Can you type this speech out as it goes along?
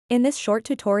In this short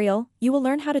tutorial, you will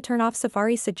learn how to turn off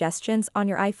Safari suggestions on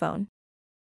your iPhone.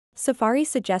 Safari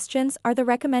suggestions are the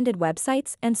recommended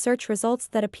websites and search results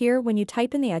that appear when you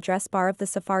type in the address bar of the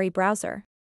Safari browser.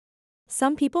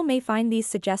 Some people may find these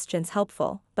suggestions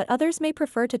helpful, but others may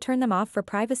prefer to turn them off for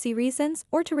privacy reasons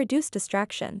or to reduce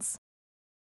distractions.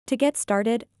 To get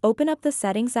started, open up the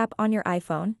Settings app on your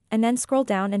iPhone, and then scroll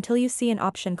down until you see an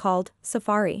option called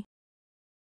Safari.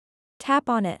 Tap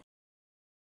on it.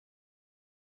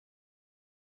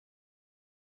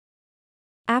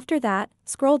 After that,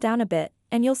 scroll down a bit,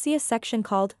 and you'll see a section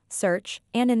called Search,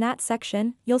 and in that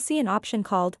section, you'll see an option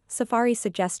called Safari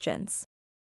Suggestions.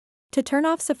 To turn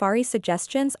off Safari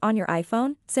Suggestions on your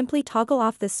iPhone, simply toggle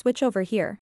off this switch over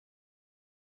here.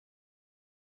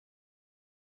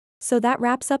 So that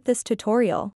wraps up this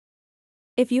tutorial.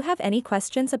 If you have any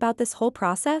questions about this whole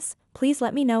process, please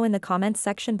let me know in the comments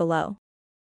section below.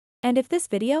 And if this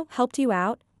video helped you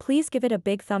out, please give it a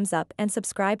big thumbs up and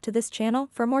subscribe to this channel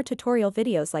for more tutorial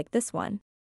videos like this one.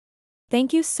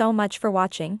 Thank you so much for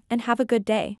watching and have a good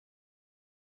day.